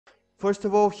First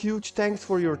of all, huge thanks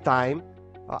for your time.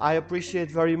 I appreciate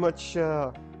very much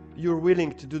you're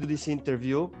willing to do this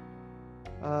interview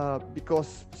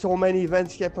because so many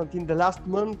events happened in the last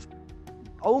month,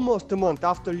 almost a month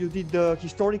after you did the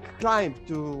historic climb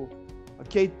to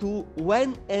K2.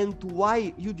 When and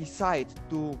why you decide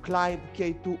to climb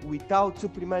K2 without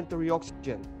supplementary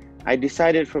oxygen? I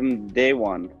decided from day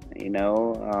one,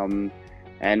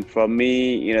 and for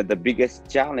me, the biggest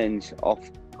challenge of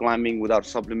climbing without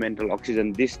supplemental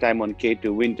oxygen this time on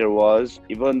K2 winter was,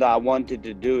 even though I wanted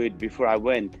to do it before I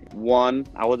went, one,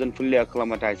 I wasn't fully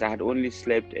acclimatized. I had only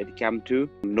slept at Camp 2.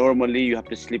 Normally, you have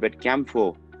to sleep at Camp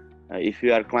 4 if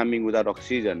you are climbing without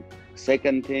oxygen.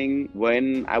 Second thing,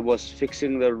 when I was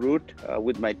fixing the route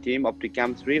with my team up to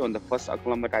Camp 3 on the first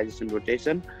acclimatization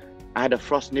rotation, I had a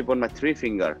frost nip on my 3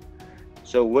 finger.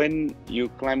 So when you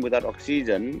climb without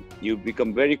oxygen, you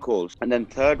become very cold. And then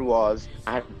third was,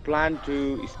 I had planned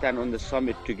to stand on the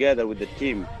summit together with the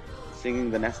team,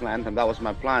 singing the national anthem. That was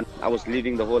my plan. I was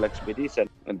leading the whole expedition.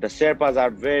 And the Sherpas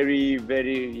are very,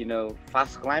 very,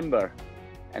 fast climber.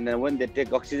 And then when they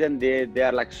take oxygen, they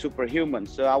are like superhuman.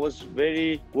 So I was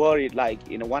very worried,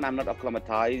 one, I'm not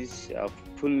acclimatized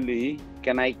fully.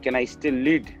 Can I still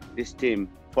lead this team?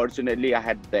 Fortunately, I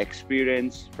had the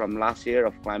experience from last year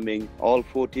of climbing all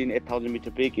 14 8,000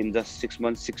 meter peak in just 6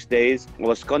 months, 6 days. I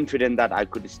was confident that I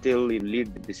could still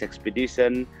lead this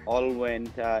expedition. All went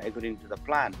according to the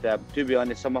plan. To be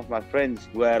honest, some of my friends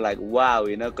were like, wow,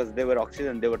 because they were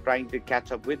oxygen, they were trying to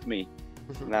catch up with me.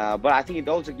 But I think it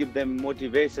also gives them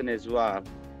motivation as well.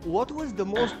 What was the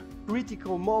most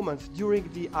critical moment during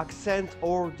the ascent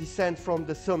or descent from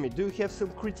the summit? Do you have some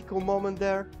critical moment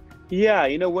there? Yeah,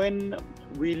 when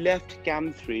we left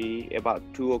Camp 3 about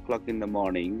 2 o'clock in the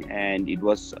morning and it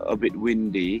was a bit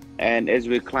windy. And as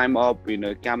we climb up,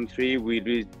 Camp 3, we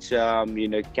reached,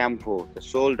 Camp 4, the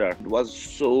shoulder. It was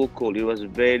so cold. It was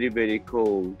very, very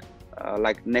cold,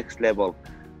 like next level.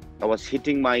 I was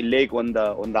hitting my leg on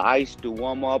the ice to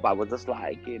warm up. I was just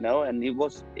and it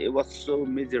was so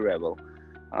miserable.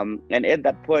 And at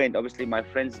that point, obviously, my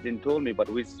friends didn't tell me, but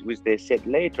which they said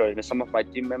later, some of my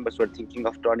team members were thinking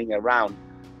of turning around.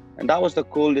 And that was the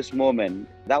coldest moment.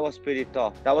 That was pretty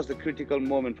tough. That was the critical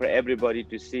moment for everybody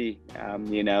to see, and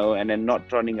then not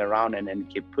turning around and then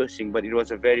keep pushing. But it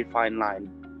was a very fine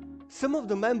line. Some of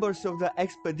the members of the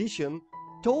expedition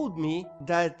told me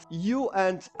that you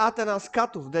and Atana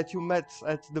Skatov that you met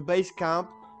at the base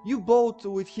camp, you both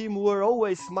with him were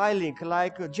always smiling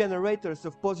like generators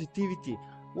of positivity.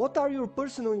 What are your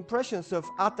personal impressions of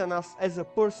Atanas as a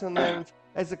person and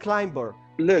as a climber?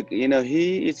 Look,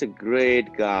 he is a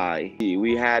great guy.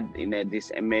 We had,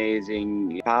 these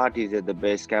amazing parties at the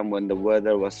base camp when the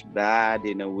weather was bad.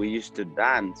 We used to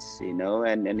dance,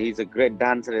 and he's a great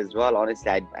dancer as well.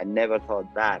 Honestly, I never thought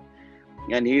that.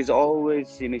 And he's always,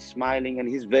 smiling, and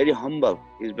he's very humble.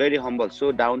 He's very humble,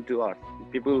 so down to earth.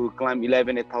 People who climb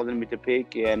 8,000 meter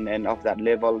peak and of that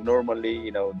level, normally,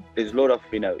 there's a lot of,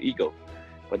 ego.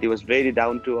 But he was very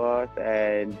down to earth,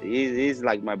 and he's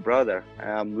like my brother.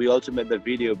 We also made the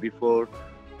video before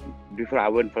I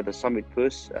went for the summit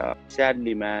push.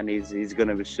 Sadly, man, he's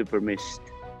gonna be super missed.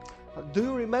 Do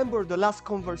you remember the last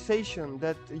conversation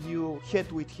that you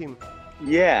had with him?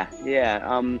 Yeah.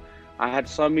 I had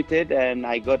summited and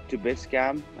I got to base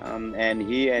camp, and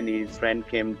he and his friend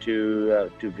came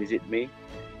to visit me.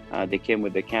 They came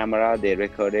with the camera, they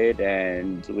recorded,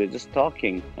 and we were just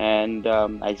talking. And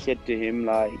I said to him,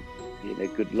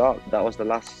 good luck. That was the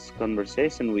last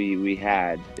conversation we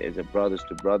had as a brothers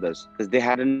to brothers, because they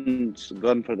hadn't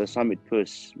gone for the summit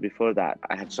push before that.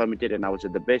 I had summited and I was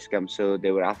at the base camp, so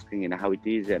they were asking how it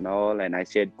is and all. And I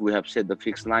said, we have set the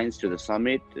fixed lines to the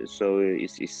summit, so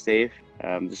it's safe.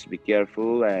 Just be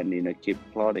careful and keep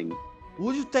plodding.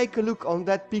 Would you take a look on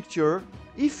that picture?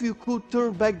 If you could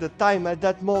turn back the time at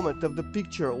that moment of the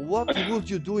picture, what would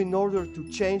you do in order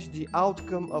to change the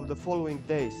outcome of the following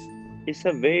days? It's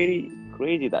a very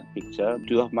crazy, that picture.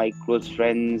 2 of my close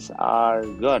friends are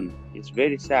gone. It's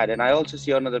very sad. And I also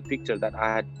see another picture that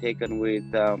I had taken with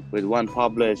one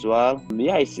Pablo as well.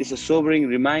 Yeah, it's a sobering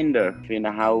reminder,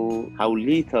 how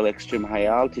lethal extreme high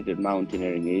altitude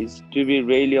mountaineering is. To be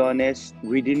really honest,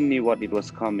 we didn't know what it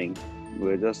was coming. We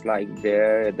were just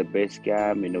there at the base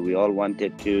camp. We all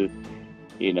wanted to,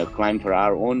 climb for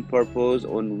our own purpose,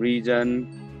 own reason.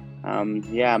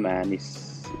 Yeah, man,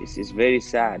 it's very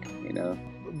sad,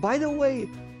 By the way,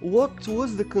 what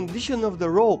was the condition of the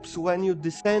ropes when you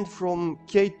descend from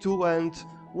K2, and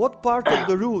what part of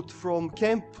the route from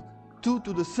Camp 2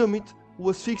 to the summit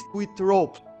was fixed with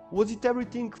ropes? Was it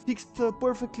everything fixed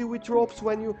perfectly with ropes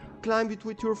when you climbed it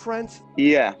with your friends?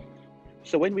 Yeah.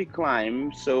 So when we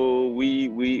climb, so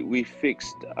we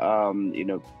fixed,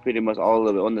 pretty much all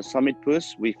the way on the summit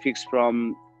push. We fixed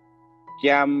from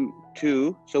Camp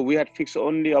 2. So we had fixed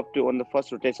only up to on the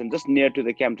first rotation, just near to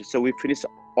the Camp 2. So we finished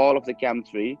all of the Camp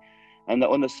 3. And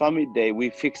on the summit day, we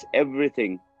fixed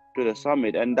everything to the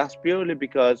summit. And that's purely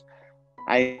because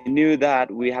I knew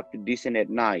that we have to descend at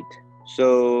night.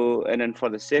 So, and then for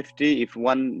the safety, if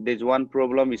there's one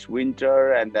problem, it's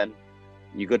winter, and then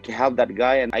you got to help that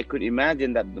guy, and I could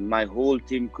imagine that my whole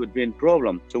team could be in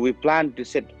problem. So we planned to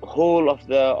set whole of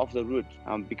the route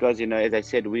because as I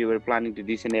said, we were planning to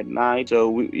descend at night.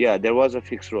 So there was a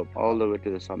fixed rope all the way to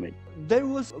the summit. There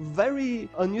was a very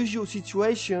unusual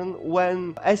situation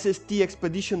when SST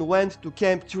expedition went to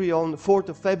Camp 3 on 4th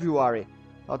of February.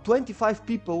 25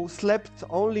 people slept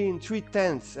only in 3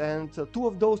 tents, and 2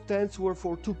 of those tents were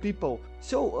for 2 people.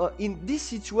 So in this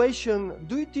situation,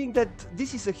 do you think that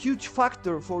this is a huge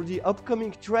factor for the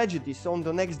upcoming tragedies on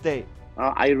the next day?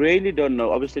 I really don't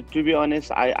know. Obviously, to be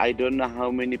honest, I don't know how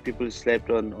many people slept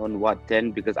on what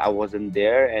tent because I wasn't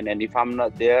there. And if I'm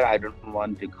not there, I don't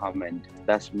want to comment.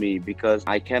 That's me, because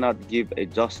I cannot give a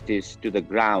justice to the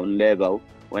ground level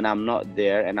when I'm not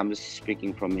there and I'm just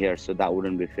speaking from here. So that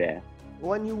wouldn't be fair.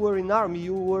 When you were in army,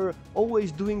 you were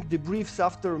always doing debriefs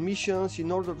after missions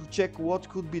in order to check what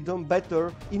could be done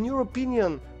better. In your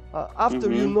opinion,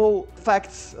 after you know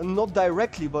facts, not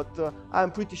directly, but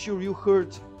I'm pretty sure you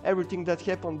heard everything that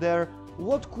happened there,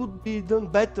 what could be done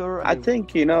better? I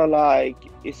think,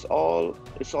 it's all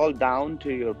down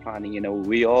to your planning.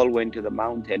 We all went to the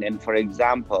mountain, and for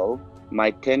example, my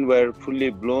tent were fully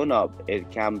blown up at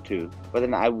Camp 2. But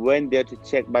then I went there to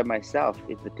check by myself.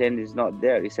 If the tent is not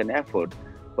there, it's an effort.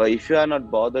 But if you are not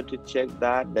bothered to check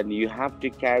that, then you have to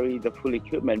carry the full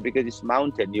equipment because it's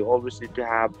mountain. You always need to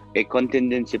have a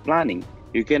contingency planning.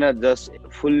 You cannot just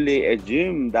fully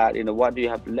assume that what you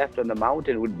have left on the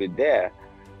mountain would be there.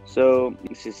 So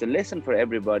this is a lesson for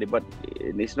everybody, but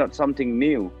it's not something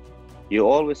new. You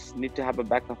always need to have a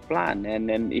backup plan. And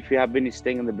then if you have been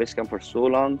staying in the base camp for so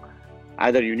long,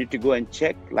 either you need to go and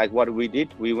check, like what we did.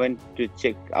 We went to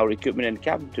check our equipment in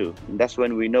Camp 2. And that's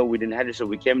when we know we didn't have it. So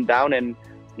we came down and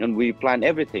we planned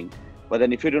everything. But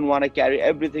then if you don't want to carry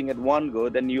everything at one go,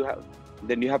 then you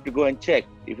have to go and check.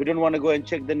 If you don't want to go and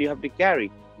check, then you have to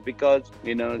carry. Because,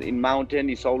 in mountain,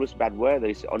 it's always bad weather.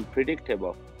 It's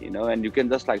unpredictable, and you can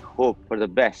just hope for the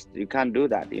best. You can't do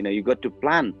that. You got to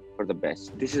plan for the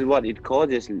best. This is what it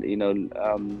causes,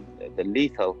 the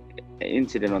lethal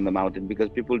incident on the mountain, because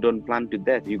people don't plan to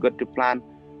death. You got to plan,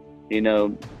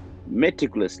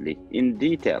 meticulously in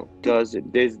detail, because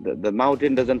the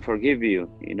mountain doesn't forgive you.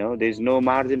 There's no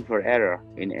margin for error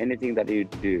in anything that you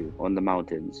do on the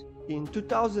mountains. In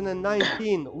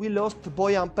 2019, we lost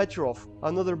Bojan Petrov,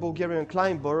 another Bulgarian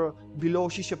climber, below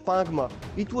Shishapangma.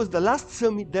 It was the last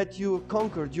summit that you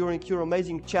conquered during your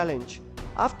amazing challenge.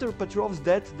 After Petrov's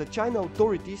death, the China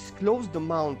authorities closed the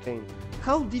mountain.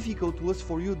 How difficult was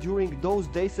for you during those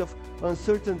days of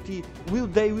uncertainty? Will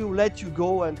they let you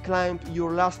go and climb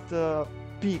your last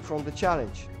peak from the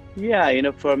challenge?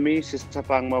 Yeah, for me,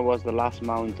 Shishapangma was the last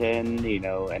mountain,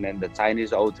 and then the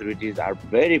Chinese authorities are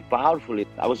very powerful.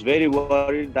 I was very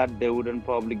worried that they wouldn't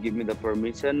probably give me the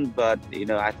permission, but,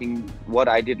 I think what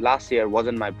I did last year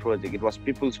wasn't my project. It was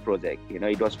people's project,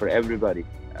 it was for everybody.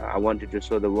 I wanted to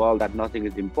show the world that nothing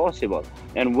is impossible.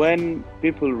 And when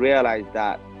people realize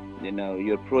that,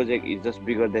 your project is just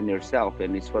bigger than yourself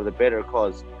and it's for the better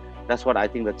cause, that's what I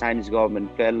think the Chinese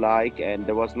government felt like. And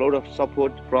there was a lot of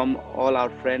support from all our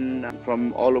friends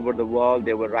from all over the world.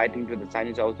 They were writing to the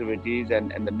Chinese authorities,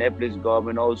 and the Nepalese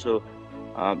government also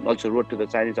wrote to the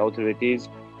Chinese authorities.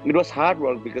 It was hard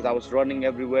work because I was running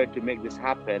everywhere to make this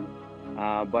happen.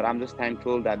 But I'm just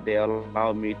thankful that they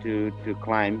allowed me to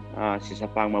climb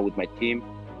Shishapangma with my team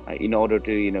in order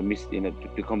to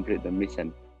to complete the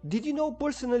mission. Did you know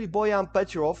personally Bojan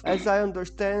Petrov? As I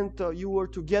understand, you were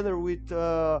together with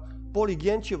Poli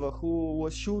Gencheva, who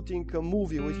was shooting a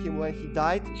movie with him when he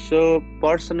died. So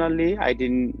personally, I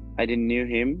didn't knew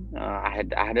him. I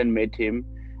hadn't met him,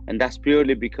 and that's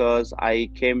purely because I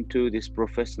came to this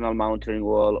professional mountaineering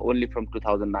world only from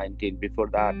 2019. Before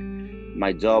that,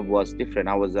 my job was different.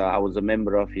 I was a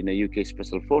member of UK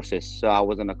Special Forces, so I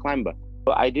wasn't a climber.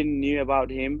 I didn't knew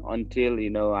about him until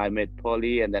I met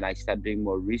Polly, and then I started doing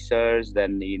more research.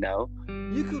 Then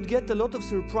you could get a lot of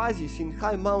surprises in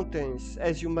high mountains,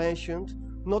 as you mentioned,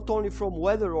 not only from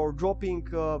weather or dropping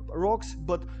rocks,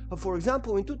 but for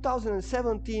example, in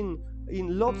 2017 in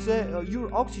Lhotse,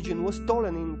 your oxygen was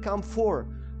stolen in Camp 4.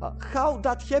 How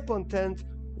that happened and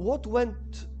what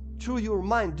went through your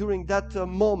mind during that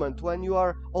moment when you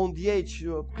are on the edge,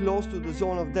 close to the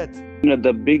zone of death?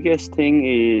 The biggest thing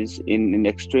is in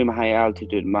extreme high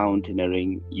altitude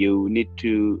mountaineering, you need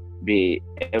to be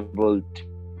able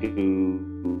to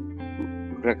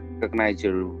recognize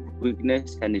your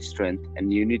weakness and strength,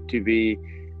 and you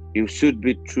should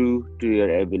be true to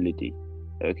your ability.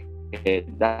 Okay,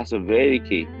 that's a very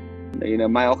key.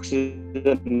 My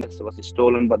oxygen was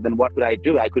stolen, but then what could I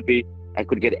do? I could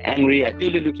get angry. I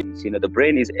really look at, the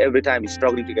brain is every time is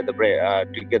struggling to get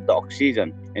to get the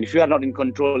oxygen. And if you are not in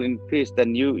control, in peace,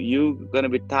 then you're gonna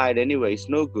be tired anyway. It's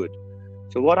no good.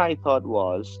 So what I thought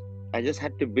was, I just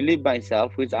had to believe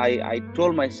myself, which I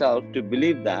told myself to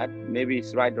believe that. Maybe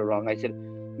it's right or wrong. I said,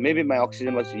 maybe my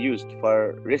oxygen was used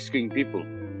for rescuing people.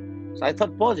 So I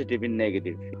thought positive in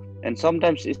negative. And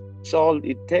sometimes it's all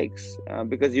it takes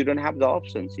because you don't have the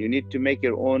options. You need to make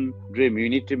your own dream. You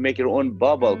need to make your own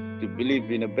bubble to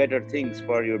believe in better things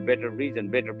for your better reason,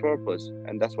 better purpose.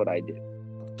 And that's what I did.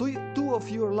 Two of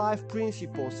your life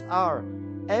principles are: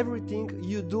 everything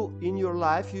you do in your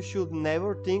life, you should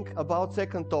never think about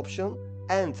second option,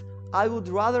 and I would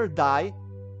rather die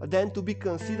than to be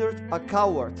considered a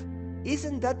coward.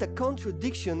 Isn't that a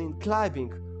contradiction in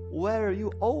climbing, where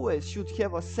you always should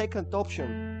have a second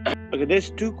option? Okay,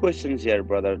 there's two questions here,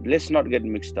 brother. Let's not get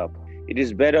mixed up. It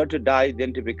is better to die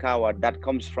than to be coward. That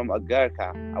comes from a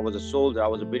Gurkha. I was a soldier. I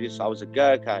was a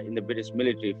Gurkha in the British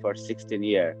military for 16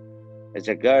 years. As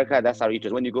a Gurkha, that's how it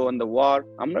is. When you go in the war,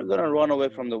 I'm not going to run away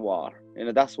from the war.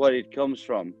 That's where it comes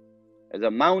from. As a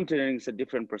mountaineering, it's a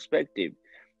different perspective.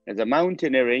 As a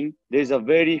mountaineering, there's a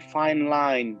very fine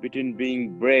line between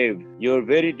being brave. Your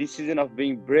very decision of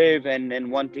being brave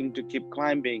and wanting to keep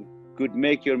climbing could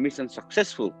make your mission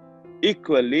successful.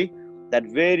 Equally, that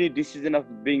very decision of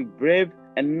being brave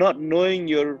and not knowing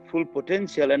your full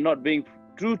potential and not being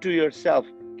true to yourself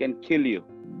can kill you.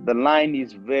 The line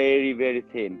is very, very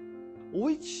thin.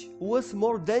 Which was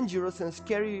more dangerous and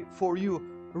scary for you,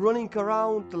 running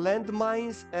around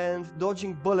landmines and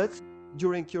dodging bullets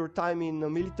during your time in the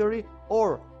military,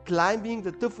 or climbing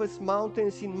the toughest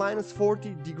mountains in minus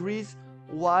 40 degrees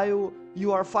while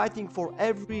you are fighting for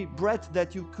every breath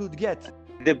that you could get?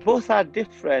 They both are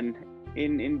different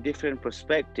in different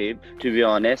perspective. To be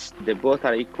honest, they both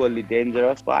are equally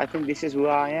dangerous, but I think this is who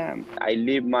I am. I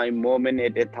live my moment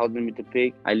at 1,000-meter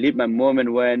peak. I live my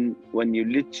moment when you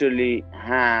literally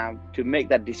have to make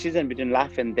that decision between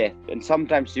life and death. And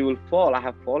sometimes you will fall. I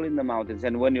have fallen in the mountains,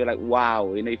 and when you're like,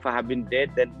 wow, if I have been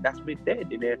dead, then that's me dead.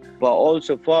 But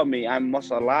also for me, I'm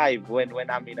most alive when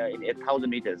I'm in 1,000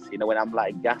 meters. When I'm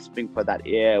like gasping for that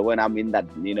air, when I'm in that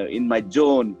in my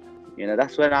zone.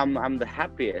 That's when I'm the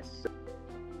happiest.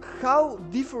 How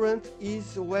different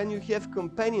is when you have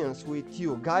companions with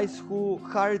you, guys who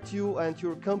hired you and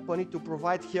your company to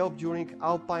provide help during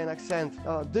alpine ascent?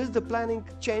 Does the planning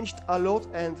changed a lot,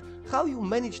 and how you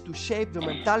manage to shape the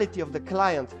mentality of the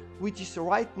client, which is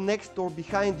right next or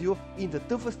behind you in the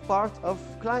toughest part of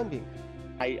climbing?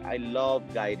 I love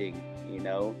guiding,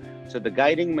 so the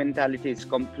guiding mentality is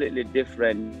completely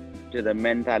different to the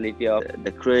mentality of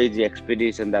the crazy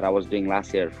expedition that I was doing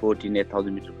last year,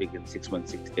 8,000 meter peak in 6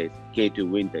 months, 6 days, K2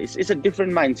 winter. It's a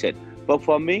different mindset. But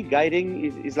for me, guiding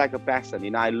is like a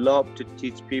passion. I love to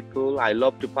teach people. I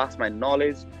love to pass my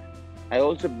knowledge. I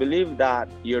also believe that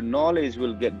your knowledge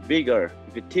will get bigger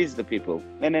if you teach the people.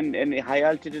 And in high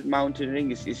altitude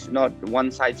mountaineering is not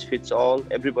one size fits all.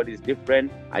 Everybody is different.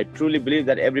 I truly believe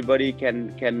that everybody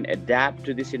can adapt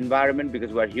to this environment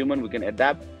because we're human. We can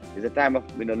adapt. It's a time of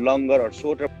longer or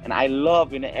shorter, and I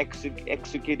love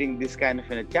executing this kind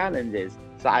of challenges.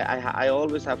 So I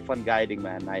always have fun guiding,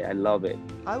 man. I love it.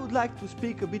 I would like to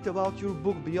speak a bit about your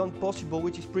book Beyond Possible,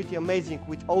 which is pretty amazing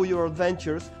with all your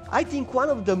adventures. I think one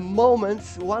of the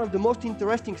most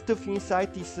interesting stuff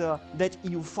inside is that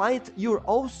you find your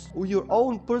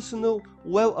own personal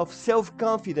well of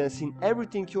self-confidence in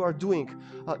everything you are doing.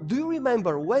 Do you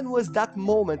remember when was that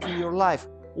moment in your life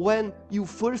when you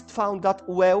first found that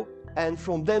well, and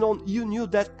from then on you knew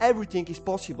that everything is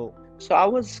possible? So I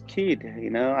was a kid,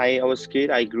 I was a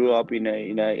kid. I grew up in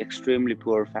a extremely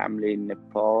poor family in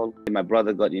Nepal. My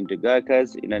brother got into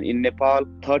Gurkhas. In Nepal,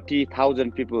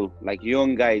 30,000 people, like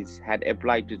young guys, had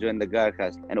applied to join the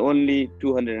Gurkhas, and only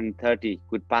 230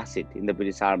 could pass it in the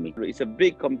British Army. It's a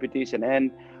big competition,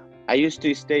 and I used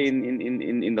to stay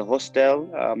in the hostel,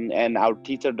 and our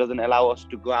teacher doesn't allow us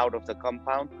to go out of the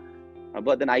compound.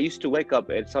 But then I used to wake up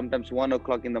at sometimes 1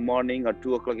 o'clock in the morning or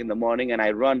 2 o'clock in the morning, and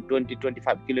I run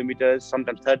 20-25 kilometers,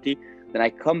 sometimes 30. Then I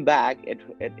come back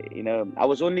I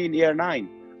was only in year 9,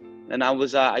 and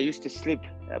I used to sleep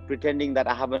pretending that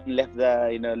I haven't left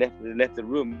the left the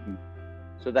room.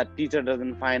 so that teacher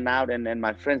doesn't find out, and then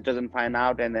my friends doesn't find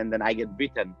out, and then I get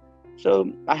beaten.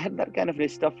 So I had that kind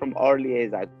of stuff from early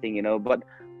age, I think, but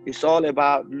it's all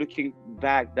about looking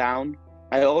back down.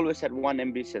 I always had one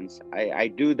ambitions. I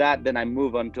do that, then I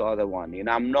move on to other one.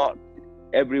 I'm not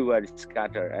everywhere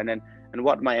scattered. And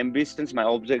what my ambitions, my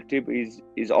objective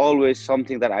is always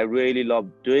something that I really love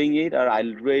doing it, or I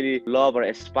really love or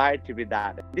aspire to be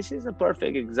that. This is a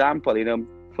perfect example.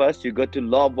 First you got to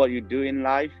love what you do in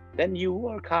life, then you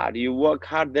work hard. You work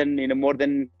hard than more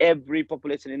than every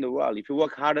population in the world. If you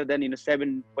work harder than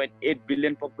 7.8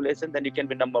 billion population, then you can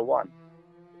be number one.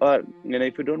 But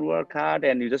if you don't work hard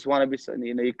and you just want to be,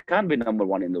 you can't be number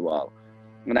one in the world.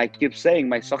 And I keep saying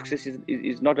my success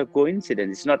is not a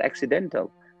coincidence. It's not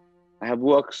accidental. I have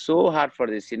worked so hard for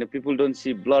this. People don't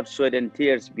see blood, sweat, and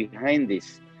tears behind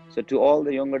this. So to all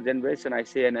the younger generation, I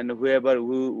say, and whoever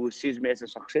who sees me as a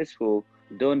successful,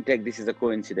 don't take this as a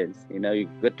coincidence. You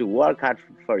got to work hard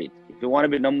for it. If you want to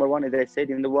be number one, as I said,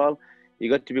 in the world, you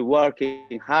got to be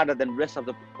working harder than the rest of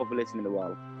the population in the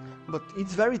world. But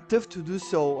it's very tough to do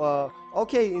so.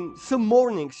 Okay, in some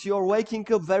mornings you're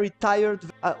waking up very tired.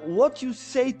 What you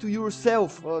say to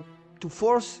yourself to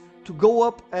force to go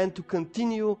up and to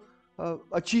continue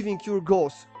achieving your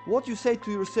goals? What you say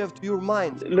to yourself, to your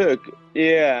mind? Look,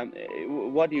 yeah,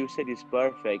 what you said is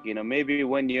perfect. Maybe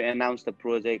when you announce the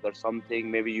project or something,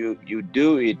 maybe you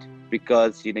do it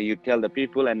because you tell the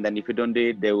people, and then if you don't do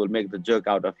it, they will make the joke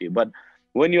out of you. But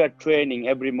when you are training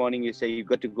every morning, you say you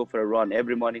got to go for a run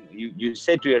every morning. You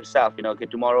say to yourself, okay,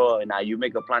 tomorrow, and you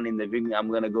make a plan in the evening.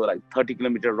 I'm gonna go like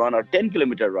 30-kilometer run or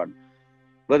 10-kilometer run.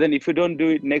 But then if you don't do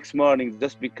it next morning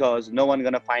just because no one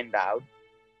gonna find out,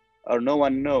 or no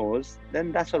one knows,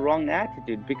 then that's a wrong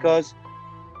attitude, because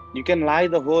you can lie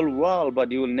the whole world,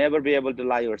 but you will never be able to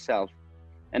lie yourself.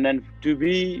 And then to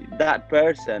be that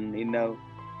person,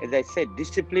 as I said,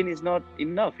 discipline is not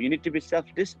enough. You need to be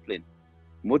self-disciplined.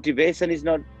 Motivation is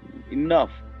not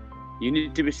enough. You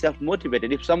need to be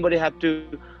self-motivated. If somebody have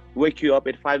to wake you up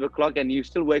at 5 o'clock and you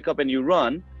still wake up and you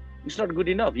run, it's not good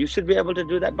enough. You should be able to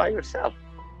do that by yourself.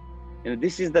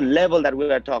 This is the level that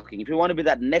we are talking. If you want to be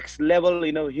that next level,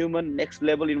 human, next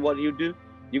level in what you do,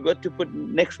 you got to put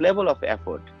next level of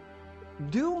effort.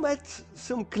 Do you met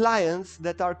some clients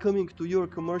that are coming to your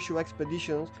commercial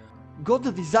expeditions, got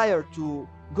the desire to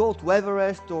go to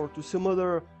Everest or to some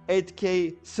other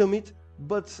 8K summit,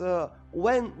 but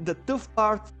when the tough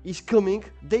part is coming,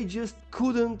 they just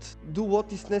couldn't do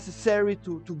what is necessary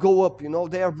to go up,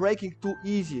 they are breaking too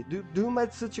easy. Do you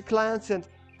met such a clients, and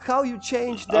how you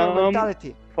change their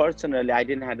mentality? Personally, I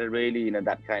didn't have a really,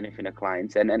 that kind of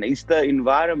clients, and it's the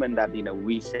environment that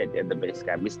we said at the base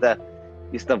camp. It's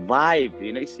the vibe,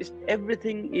 it's just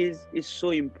everything is so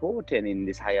important in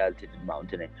this high altitude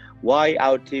mountain. Why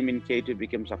our team in K2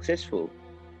 became successful?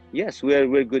 Yes,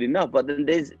 we're good enough, but then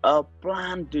there's a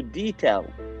plan to detail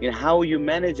in how you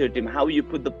manage your team, how you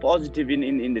put the positive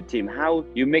in the team, how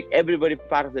you make everybody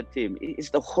part of the team. It's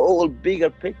the whole bigger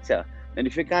picture. And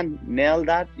if you can't nail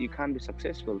that, you can't be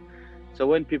successful. So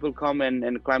when people come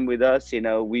and climb with us,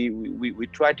 we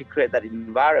try to create that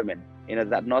environment,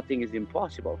 that nothing is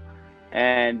impossible.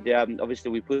 And obviously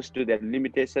we push to that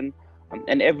limitation,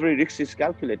 and every risk is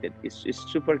calculated.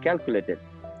 It's super calculated.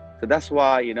 So that's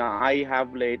why, I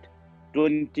have led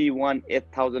 21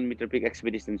 8,000 meter peak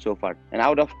expeditions so far. And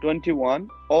out of 21,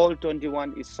 all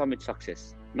 21 is summit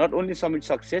success. Not only summit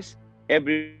success,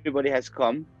 everybody has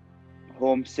come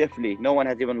home safely. No one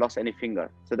has even lost any finger.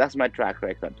 So that's my track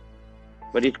record.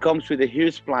 But it comes with a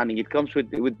huge planning. It comes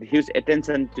with huge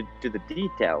attention to the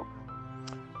detail.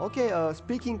 Okay,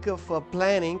 speaking of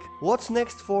planning, what's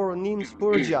next for Нимс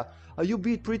Purджа? You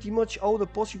beat pretty much all the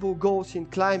possible goals in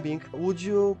climbing. Would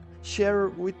you share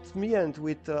with me and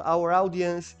with our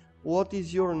audience what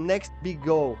is your next big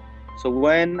goal? So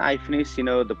when I finish,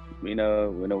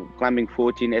 climbing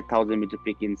 8,000 meter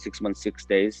peak in 6 months, 6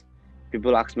 days,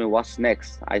 people ask me what's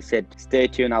next. I said, stay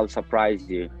tuned, I'll surprise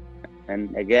you.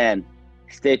 And again,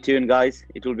 stay tuned, guys.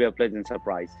 It will be a pleasant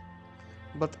surprise.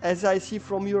 But as I see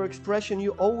from your expression,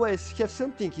 you always have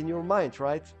something in your mind,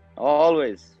 right?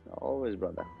 Always,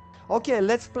 brother. Okay,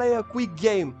 let's play a quick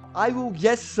game. I will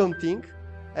guess something,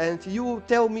 and you will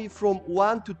tell me from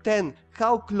 1 to 10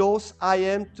 how close I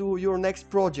am to your next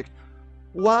project.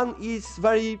 1 is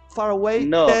very far away,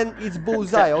 no. 10 is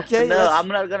bullseye, okay? No, I'm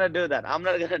not gonna do that. I'm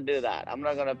not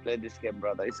gonna play this game,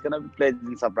 brother. It's gonna be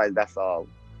pleasant surprise, that's all.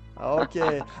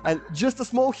 Okay, and just a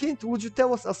small hint, would you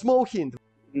tell us a small hint?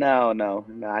 No.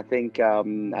 I think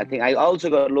I also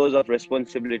got loads of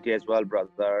responsibility as well,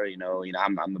 brother.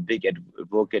 I'm a big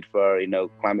advocate for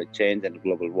climate change and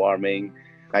global warming.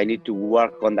 I need to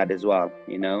work on that as well.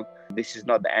 this is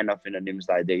not the end of Нимs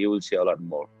idea. You will see a lot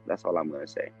more. That's all I'm going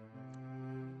to say.